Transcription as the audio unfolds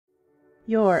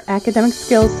Your Academic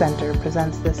Skills Center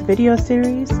presents this video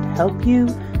series to help you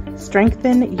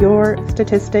strengthen your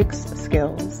statistics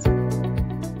skills.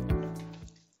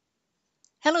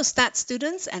 Hello stat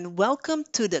students and welcome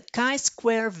to the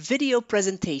chi-square video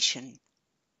presentation.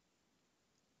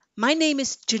 My name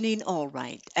is Janine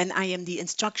Allwright and I am the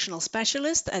instructional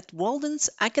specialist at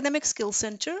Walden's Academic Skills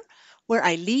Center where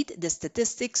I lead the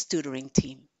statistics tutoring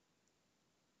team.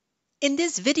 In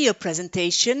this video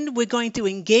presentation, we're going to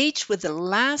engage with the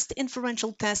last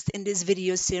inferential test in this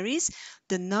video series,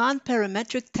 the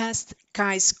non-parametric test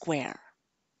chi-square.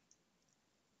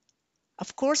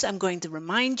 Of course, I'm going to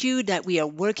remind you that we are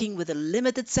working with a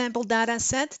limited sample data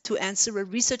set to answer a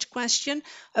research question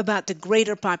about the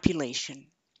greater population.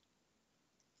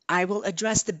 I will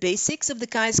address the basics of the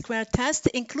chi-square test,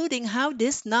 including how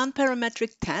this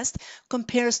non-parametric test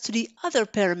compares to the other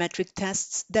parametric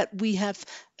tests that we have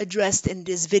addressed in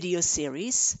this video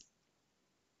series.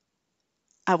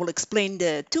 I will explain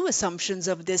the two assumptions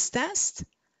of this test,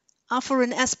 offer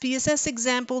an SPSS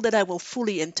example that I will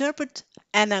fully interpret,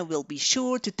 and I will be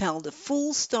sure to tell the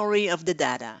full story of the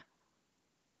data.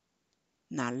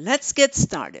 Now let's get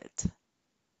started.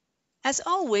 As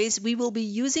always, we will be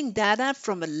using data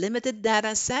from a limited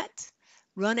data set,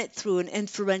 run it through an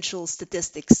inferential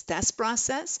statistics test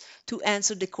process to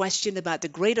answer the question about the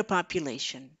greater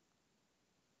population.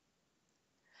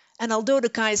 And although the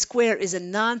chi-square is a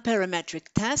non-parametric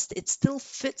test, it still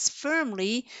fits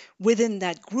firmly within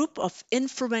that group of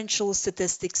inferential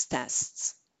statistics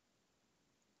tests.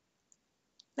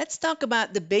 Let's talk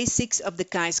about the basics of the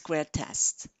chi-square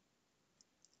test.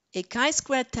 A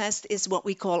chi-square test is what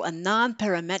we call a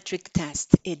non-parametric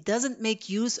test. It doesn't make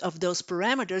use of those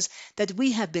parameters that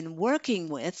we have been working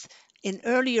with in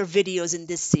earlier videos in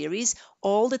this series.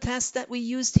 All the tests that we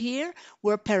used here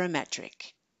were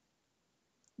parametric.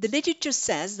 The literature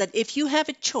says that if you have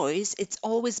a choice, it's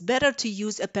always better to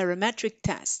use a parametric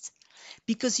test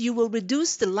because you will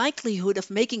reduce the likelihood of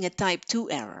making a type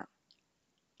 2 error.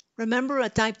 Remember, a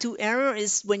type 2 error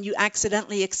is when you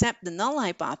accidentally accept the null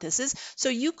hypothesis, so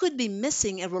you could be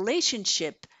missing a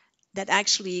relationship that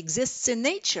actually exists in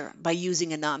nature by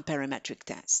using a non-parametric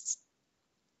test.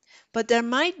 But there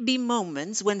might be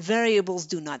moments when variables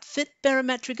do not fit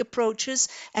parametric approaches,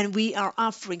 and we are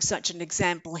offering such an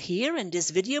example here in this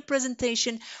video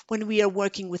presentation when we are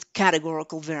working with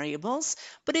categorical variables.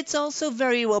 But it's also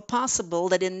very well possible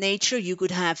that in nature you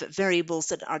could have variables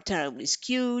that are terribly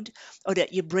skewed, or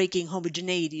that you're breaking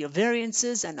homogeneity of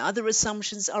variances and other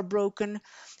assumptions are broken.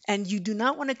 And you do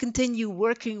not want to continue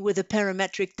working with a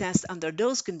parametric test under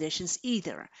those conditions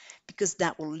either, because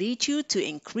that will lead you to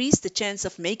increase the chance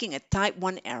of making a type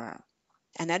 1 error.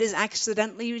 And that is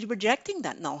accidentally rejecting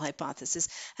that null hypothesis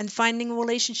and finding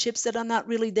relationships that are not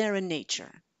really there in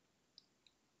nature.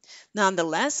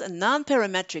 Nonetheless, a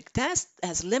non-parametric test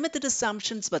has limited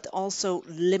assumptions but also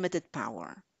limited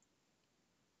power.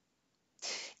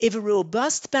 If a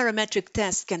robust parametric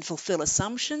test can fulfill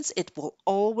assumptions, it will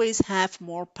always have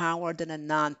more power than a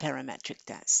non-parametric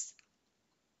test.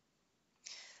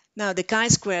 Now, the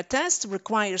chi-square test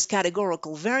requires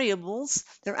categorical variables.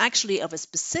 They're actually of a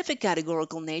specific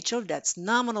categorical nature, that's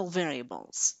nominal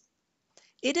variables.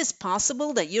 It is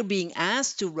possible that you're being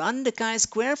asked to run the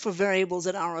chi-square for variables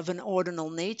that are of an ordinal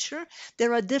nature.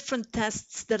 There are different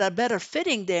tests that are better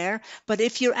fitting there, but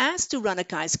if you're asked to run a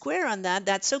chi-square on that,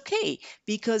 that's okay,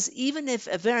 because even if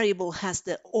a variable has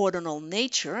the ordinal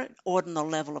nature, ordinal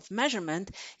level of measurement,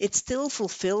 it still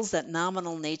fulfills that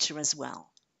nominal nature as well.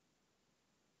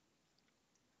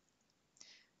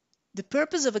 The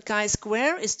purpose of a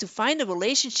chi-square is to find a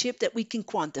relationship that we can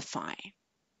quantify.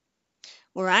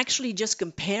 We're actually just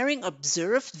comparing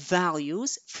observed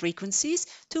values, frequencies,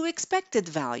 to expected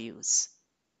values.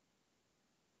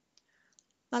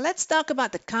 Now let's talk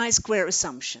about the chi-square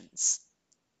assumptions.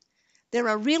 There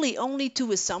are really only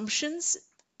two assumptions.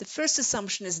 The first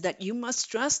assumption is that you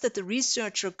must trust that the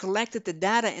researcher collected the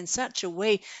data in such a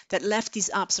way that left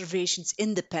these observations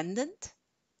independent,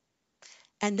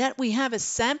 and that we have a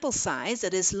sample size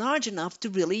that is large enough to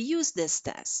really use this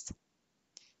test.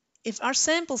 If our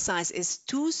sample size is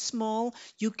too small,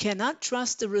 you cannot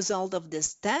trust the result of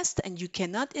this test and you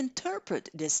cannot interpret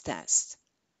this test.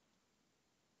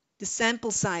 The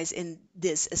sample size in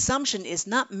this assumption is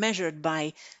not measured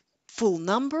by full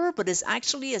number, but is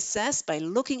actually assessed by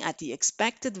looking at the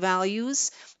expected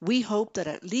values. We hope that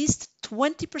at least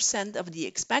 20% of the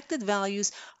expected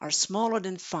values are smaller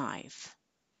than 5.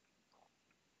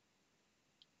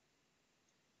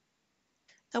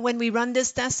 And when we run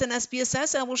this test in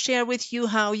SPSS, I will share with you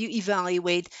how you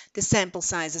evaluate the sample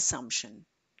size assumption.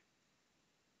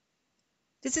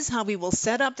 This is how we will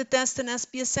set up the test in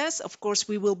SPSS. Of course,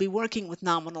 we will be working with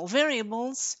nominal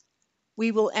variables.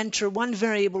 We will enter one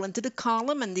variable into the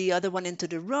column and the other one into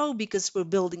the row because we're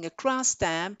building a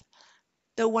crosstab.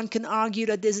 Though one can argue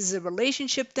that this is a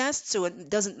relationship test, so it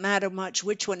doesn't matter much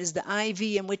which one is the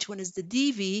IV and which one is the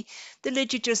DV, the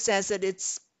literature says that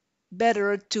it's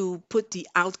better to put the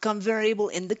outcome variable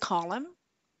in the column.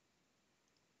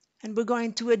 And we're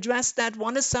going to address that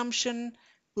one assumption.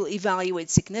 We'll evaluate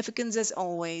significance as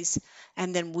always,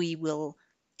 and then we will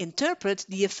interpret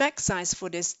the effect size for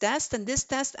this test. And this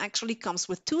test actually comes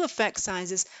with two effect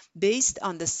sizes based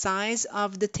on the size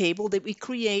of the table that we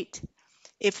create.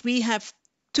 If we have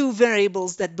two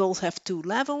variables that both have two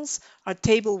levels, our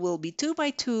table will be 2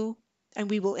 by 2, and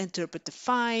we will interpret the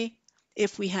phi.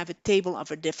 If we have a table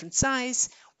of a different size,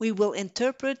 we will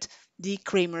interpret the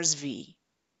Kramer's V.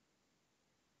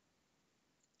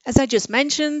 As I just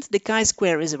mentioned, the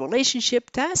chi-square is a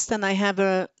relationship test, and I have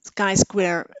a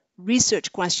chi-square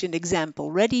research question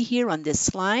example ready here on this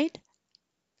slide.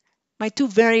 My two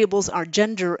variables are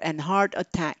gender and heart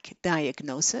attack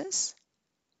diagnosis.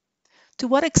 To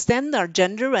what extent are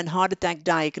gender and heart attack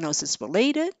diagnosis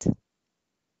related?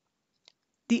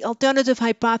 The alternative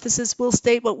hypothesis will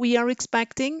state what we are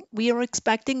expecting. We are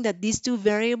expecting that these two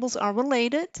variables are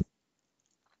related.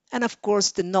 And of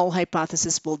course, the null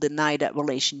hypothesis will deny that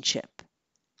relationship.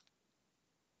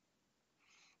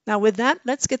 Now with that,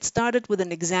 let's get started with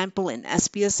an example in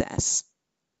SPSS.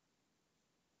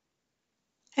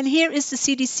 And here is the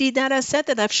CDC data set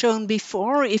that I've shown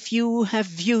before. If you have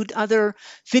viewed other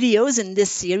videos in this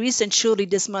series, then surely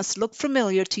this must look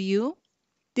familiar to you.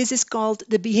 This is called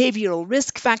the Behavioral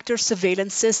Risk Factor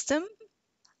Surveillance System.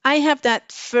 I have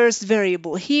that first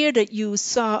variable here that you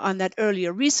saw on that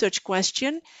earlier research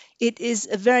question. It is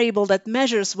a variable that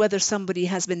measures whether somebody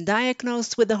has been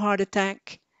diagnosed with a heart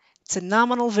attack. It's a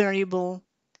nominal variable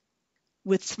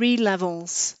with 3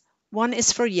 levels. 1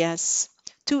 is for yes,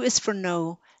 2 is for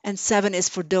no, and 7 is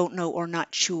for don't know or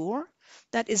not sure.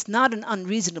 That is not an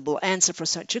unreasonable answer for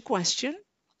such a question.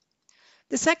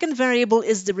 The second variable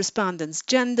is the respondent's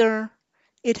gender.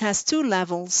 It has 2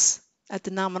 levels at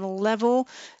the nominal level,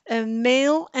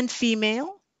 male and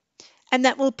female, and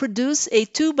that will produce a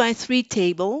 2 by 3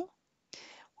 table.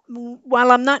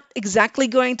 While I'm not exactly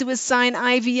going to assign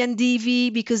IV and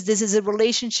DV because this is a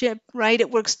relationship, right?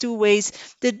 It works two ways.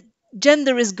 The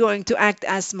gender is going to act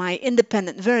as my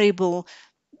independent variable,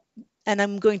 and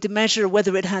I'm going to measure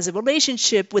whether it has a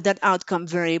relationship with that outcome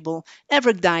variable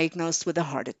ever diagnosed with a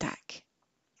heart attack.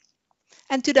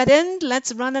 And to that end,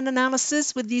 let's run an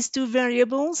analysis with these two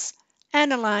variables.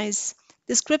 Analyze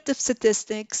descriptive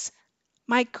statistics.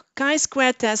 My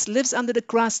chi-square test lives under the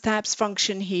crosstabs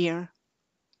function here.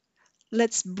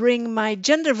 Let's bring my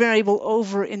gender variable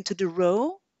over into the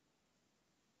row.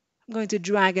 I'm going to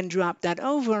drag and drop that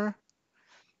over.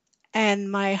 And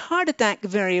my heart attack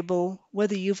variable,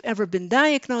 whether you've ever been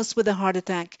diagnosed with a heart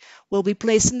attack, will be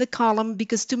placed in the column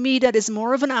because to me that is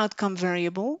more of an outcome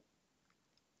variable.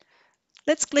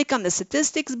 Let's click on the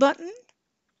statistics button.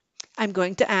 I'm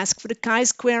going to ask for the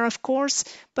chi-square, of course,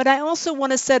 but I also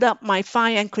want to set up my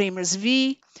phi and Kramer's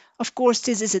V. Of course,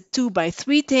 this is a 2 by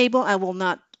 3 table. I will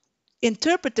not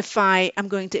interpret the phi. I'm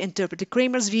going to interpret the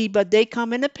Kramer's V, but they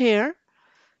come in a pair.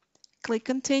 Click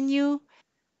continue.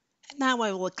 Now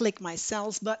I will click my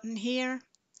cells button here.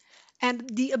 And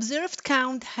the observed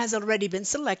count has already been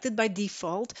selected by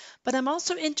default, but I'm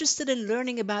also interested in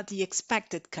learning about the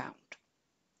expected count.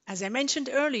 As I mentioned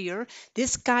earlier,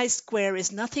 this chi-square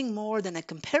is nothing more than a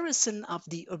comparison of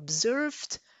the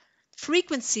observed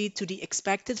frequency to the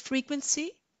expected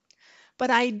frequency. But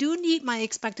I do need my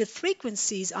expected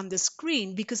frequencies on the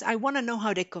screen because I want to know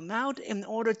how they come out in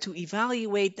order to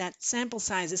evaluate that sample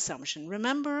size assumption.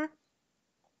 Remember?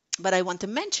 But I want to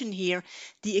mention here,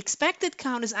 the expected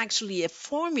count is actually a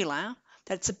formula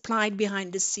that's applied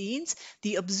behind the scenes.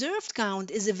 The observed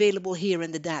count is available here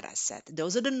in the data set.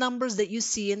 Those are the numbers that you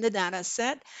see in the data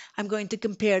set. I'm going to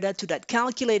compare that to that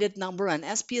calculated number, and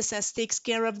SPSS takes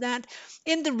care of that.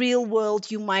 In the real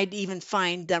world, you might even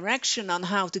find direction on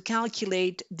how to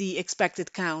calculate the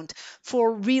expected count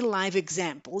for real-life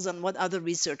examples and what other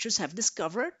researchers have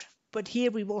discovered. But here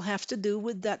we will have to do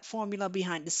with that formula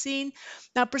behind the scene.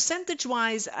 Now,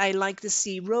 percentage-wise, I like to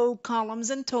see row, columns,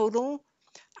 and total.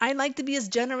 I like to be as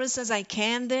generous as I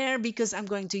can there because I'm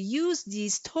going to use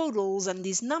these totals and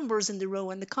these numbers in the row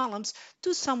and the columns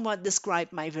to somewhat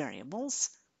describe my variables.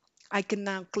 I can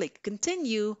now click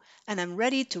continue and I'm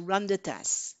ready to run the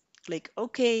test. Click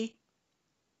OK.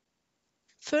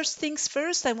 First things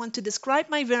first, I want to describe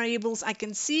my variables. I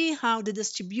can see how the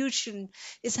distribution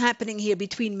is happening here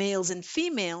between males and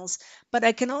females, but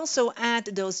I can also add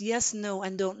those yes, no,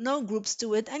 and don't know groups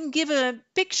to it and give a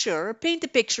picture, paint a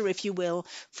picture, if you will,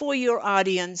 for your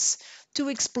audience to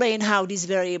explain how these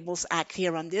variables act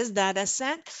here on this data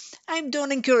set. I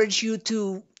don't encourage you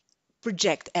to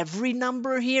project every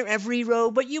number here, every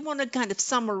row, but you want to kind of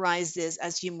summarize this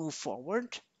as you move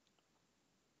forward.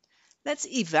 Let's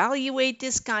evaluate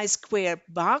this chi-square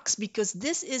box because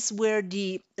this is where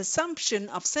the assumption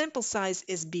of sample size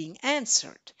is being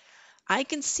answered. I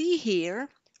can see here,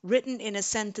 written in a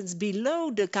sentence below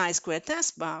the chi-square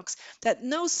test box, that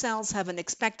no cells have an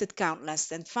expected count less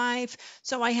than 5,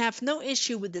 so I have no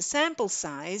issue with the sample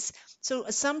size, so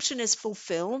assumption is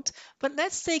fulfilled. But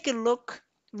let's take a look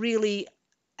really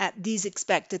at these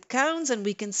expected counts, and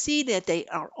we can see that they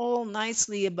are all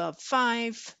nicely above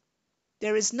 5.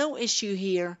 There is no issue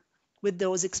here with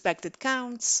those expected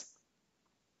counts.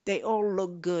 They all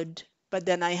look good, but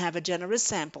then I have a generous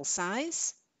sample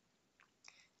size.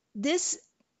 This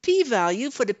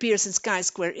p-value for the Pearson's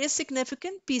chi-square is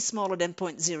significant, p smaller than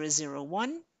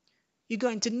 0.001. You're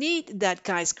going to need that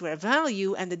chi-square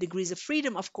value and the degrees of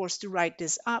freedom, of course, to write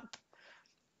this up.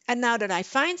 And now that I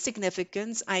find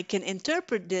significance, I can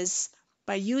interpret this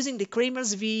by using the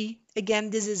Kramer's V. Again,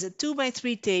 this is a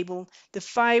 2x3 table. The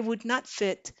 5 would not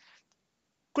fit.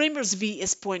 Kramer's V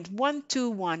is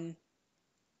 0.121.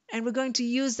 And we're going to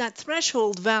use that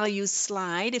threshold value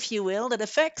slide, if you will, that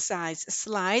effect size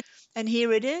slide. And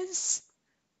here it is.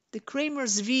 The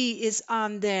Kramer's V is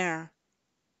on there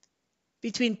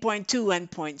between 0.2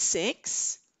 and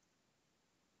 0.6.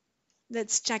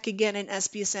 Let's check again in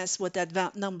SPSS what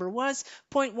that number was,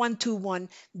 0.121.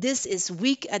 This is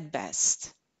weak at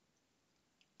best.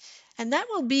 And that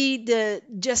will be the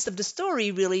gist of the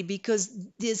story, really, because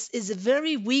this is a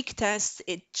very weak test.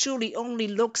 It truly only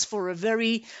looks for a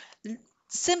very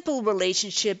simple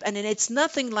relationship, and it's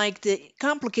nothing like the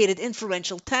complicated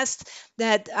inferential test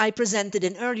that I presented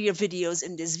in earlier videos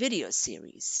in this video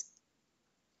series.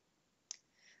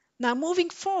 Now, moving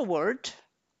forward,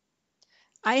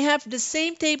 I have the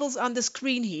same tables on the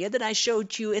screen here that I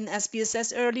showed you in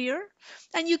SPSS earlier,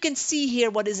 and you can see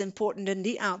here what is important in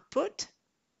the output.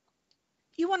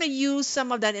 You want to use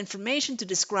some of that information to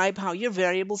describe how your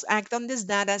variables act on this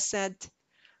data set.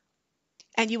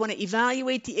 And you want to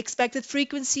evaluate the expected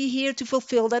frequency here to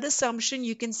fulfill that assumption.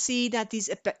 You can see that these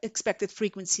expected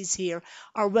frequencies here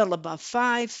are well above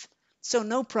 5, so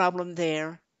no problem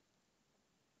there.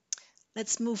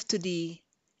 Let's move to the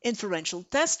inferential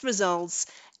test results,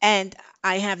 and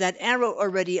I have that arrow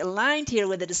already aligned here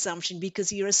with that assumption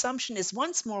because your assumption is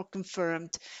once more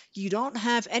confirmed. You don't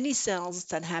have any cells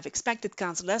that have expected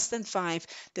counts less than 5.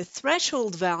 The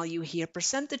threshold value here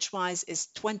percentage-wise is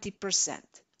 20%.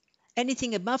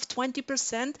 Anything above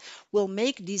 20% will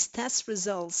make these test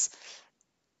results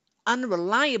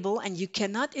unreliable and you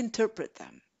cannot interpret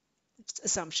them.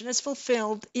 Assumption is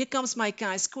fulfilled. Here comes my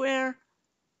chi-square.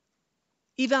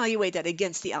 Evaluate that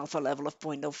against the alpha level of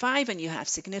 0.05 and you have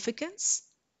significance.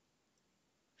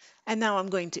 And now I'm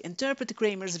going to interpret the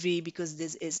Kramer's V because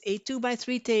this is a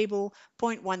 2x3 table.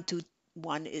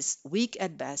 0.121 is weak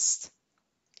at best.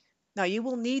 Now you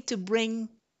will need to bring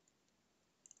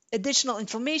additional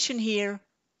information here.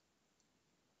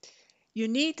 You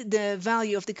need the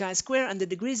value of the chi-square and the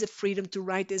degrees of freedom to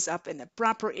write this up in a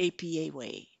proper APA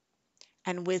way.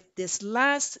 And with this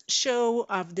last show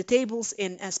of the tables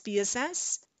in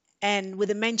SPSS, and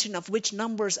with a mention of which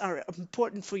numbers are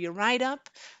important for your write-up,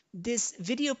 this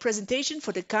video presentation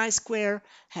for the chi-square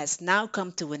has now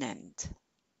come to an end.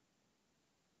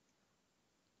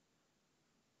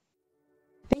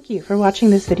 Thank you for watching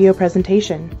this video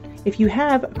presentation. If you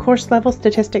have course-level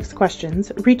statistics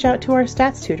questions, reach out to our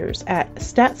stats tutors at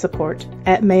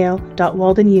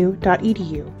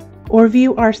statsupport@mail.waldenu.edu or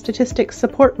view our statistics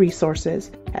support resources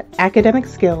at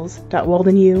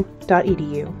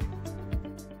academicskills.waldenu.edu.